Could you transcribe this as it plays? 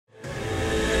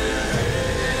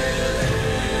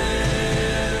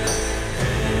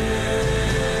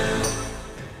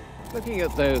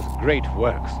looking at those great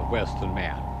works of Western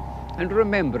man and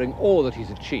remembering all that he's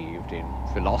achieved in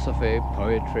philosophy,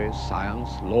 poetry, science,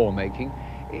 lawmaking,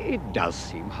 it does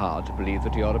seem hard to believe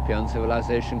that European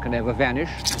civilization can ever vanish.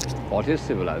 What is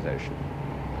civilization?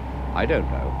 I don't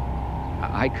know.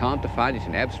 I can't define it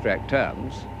in abstract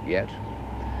terms yet.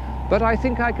 But I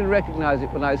think I can recognize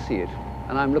it when I see it,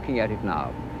 and I'm looking at it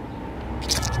now.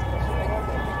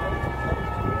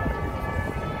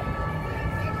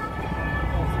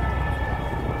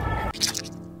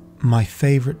 My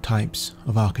favourite types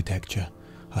of architecture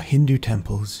are Hindu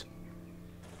temples,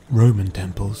 Roman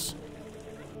temples,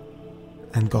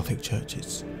 and Gothic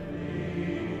churches.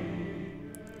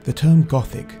 The term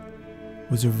Gothic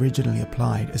was originally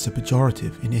applied as a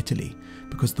pejorative in Italy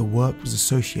because the work was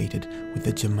associated with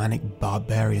the Germanic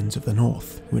barbarians of the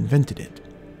north who invented it.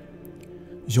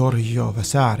 Giorgio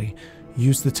Vasari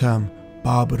used the term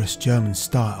barbarous German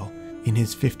style in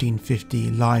his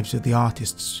 1550 Lives of the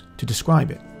Artists to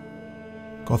describe it.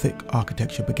 Gothic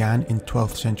architecture began in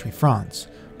 12th century France,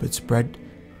 but spread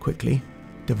quickly,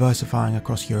 diversifying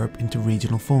across Europe into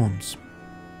regional forms.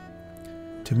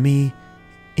 To me,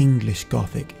 English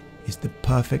Gothic is the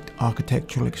perfect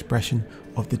architectural expression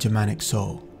of the Germanic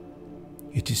soul.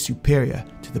 It is superior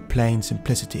to the plain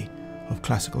simplicity of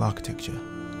classical architecture.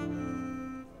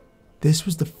 This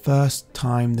was the first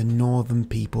time the northern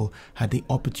people had the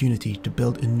opportunity to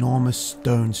build enormous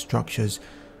stone structures,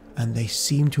 and they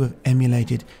seem to have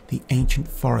emulated the ancient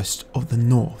forests of the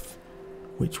north,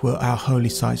 which were our holy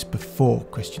sites before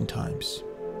Christian times.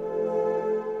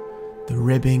 The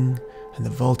ribbing and the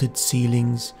vaulted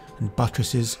ceilings and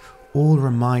buttresses all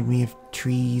remind me of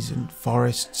trees and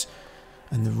forests,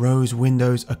 and the rose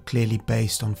windows are clearly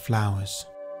based on flowers.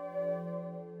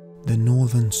 The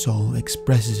northern soul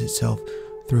expresses itself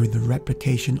through the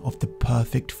replication of the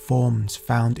perfect forms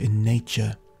found in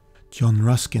nature. John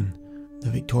Ruskin, the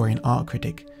Victorian art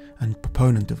critic and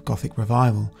proponent of Gothic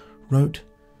revival, wrote,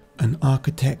 "An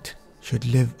architect should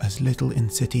live as little in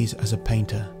cities as a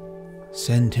painter.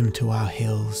 Send him to our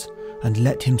hills, and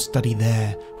let him study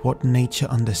there what nature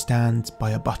understands by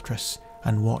a buttress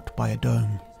and what by a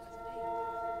dome."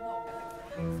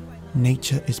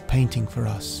 Nature is painting for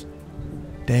us,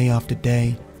 day after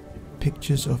day,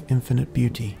 pictures of infinite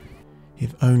beauty,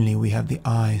 if only we have the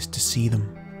eyes to see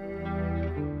them.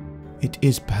 It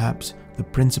is perhaps the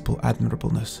principal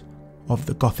admirableness of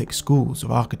the Gothic schools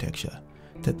of architecture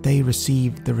that they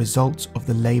received the results of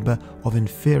the labour of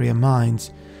inferior minds,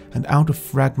 and out of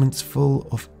fragments full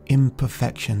of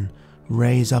imperfection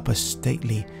raise up a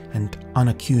stately and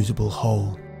unaccusable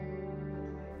whole.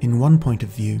 In one point of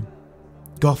view,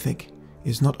 Gothic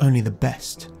is not only the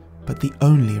best, but the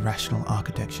only rational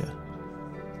architecture,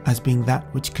 as being that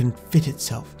which can fit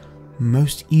itself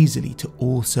most easily to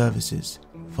all services,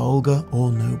 vulgar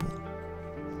or noble.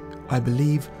 I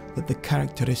believe that the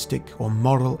characteristic or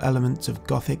moral elements of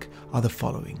Gothic are the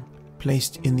following,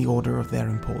 placed in the order of their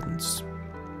importance.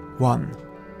 1.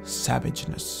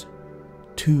 Savageness.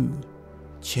 2.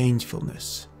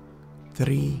 Changefulness.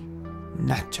 3.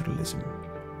 Naturalism.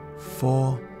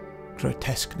 4.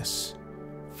 Grotesqueness.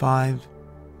 5.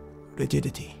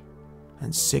 Rigidity.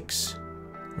 And 6.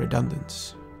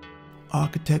 Redundance.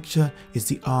 Architecture is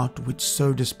the art which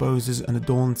so disposes and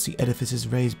adorns the edifices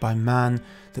raised by man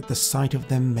that the sight of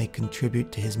them may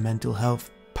contribute to his mental health,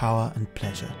 power and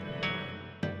pleasure.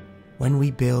 When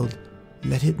we build,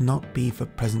 let it not be for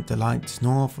present delights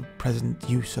nor for present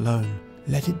use alone.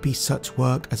 Let it be such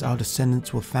work as our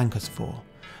descendants will thank us for,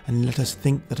 and let us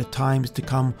think that a time is to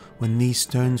come when these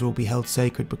stones will be held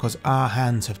sacred because our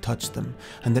hands have touched them,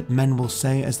 and that men will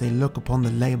say as they look upon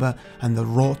the labour and the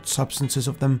wrought substances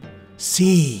of them,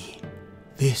 "See,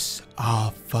 this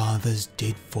our fathers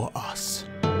did for us."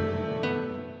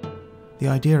 The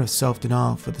idea of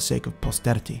self-denial for the sake of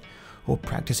posterity, or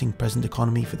practicing present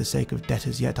economy for the sake of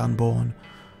debtors yet unborn,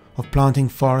 of planting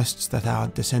forests that our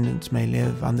descendants may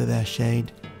live under their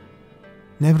shade,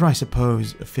 never, I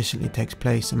suppose, efficiently takes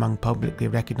place among publicly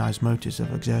recognised motives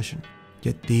of exertion.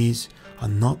 Yet these are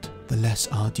not the less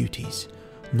our duties,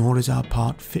 nor is our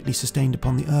part fitly sustained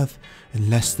upon the earth,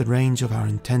 unless the range of our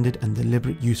intended and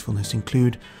deliberate usefulness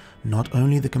include not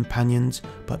only the companions,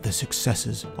 but the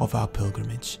successors of our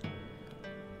pilgrimage.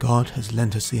 God has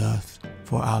lent us the earth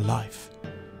for our life.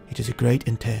 It is a great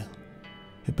entail.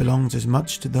 It belongs as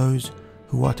much to those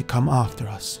who are to come after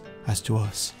us as to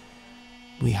us.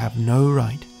 We have no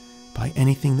right, by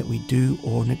anything that we do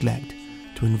or neglect,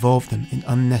 to involve them in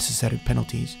unnecessary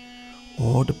penalties,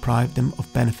 or deprive them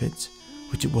of benefits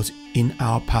which it was in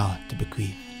our power to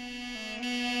bequeath.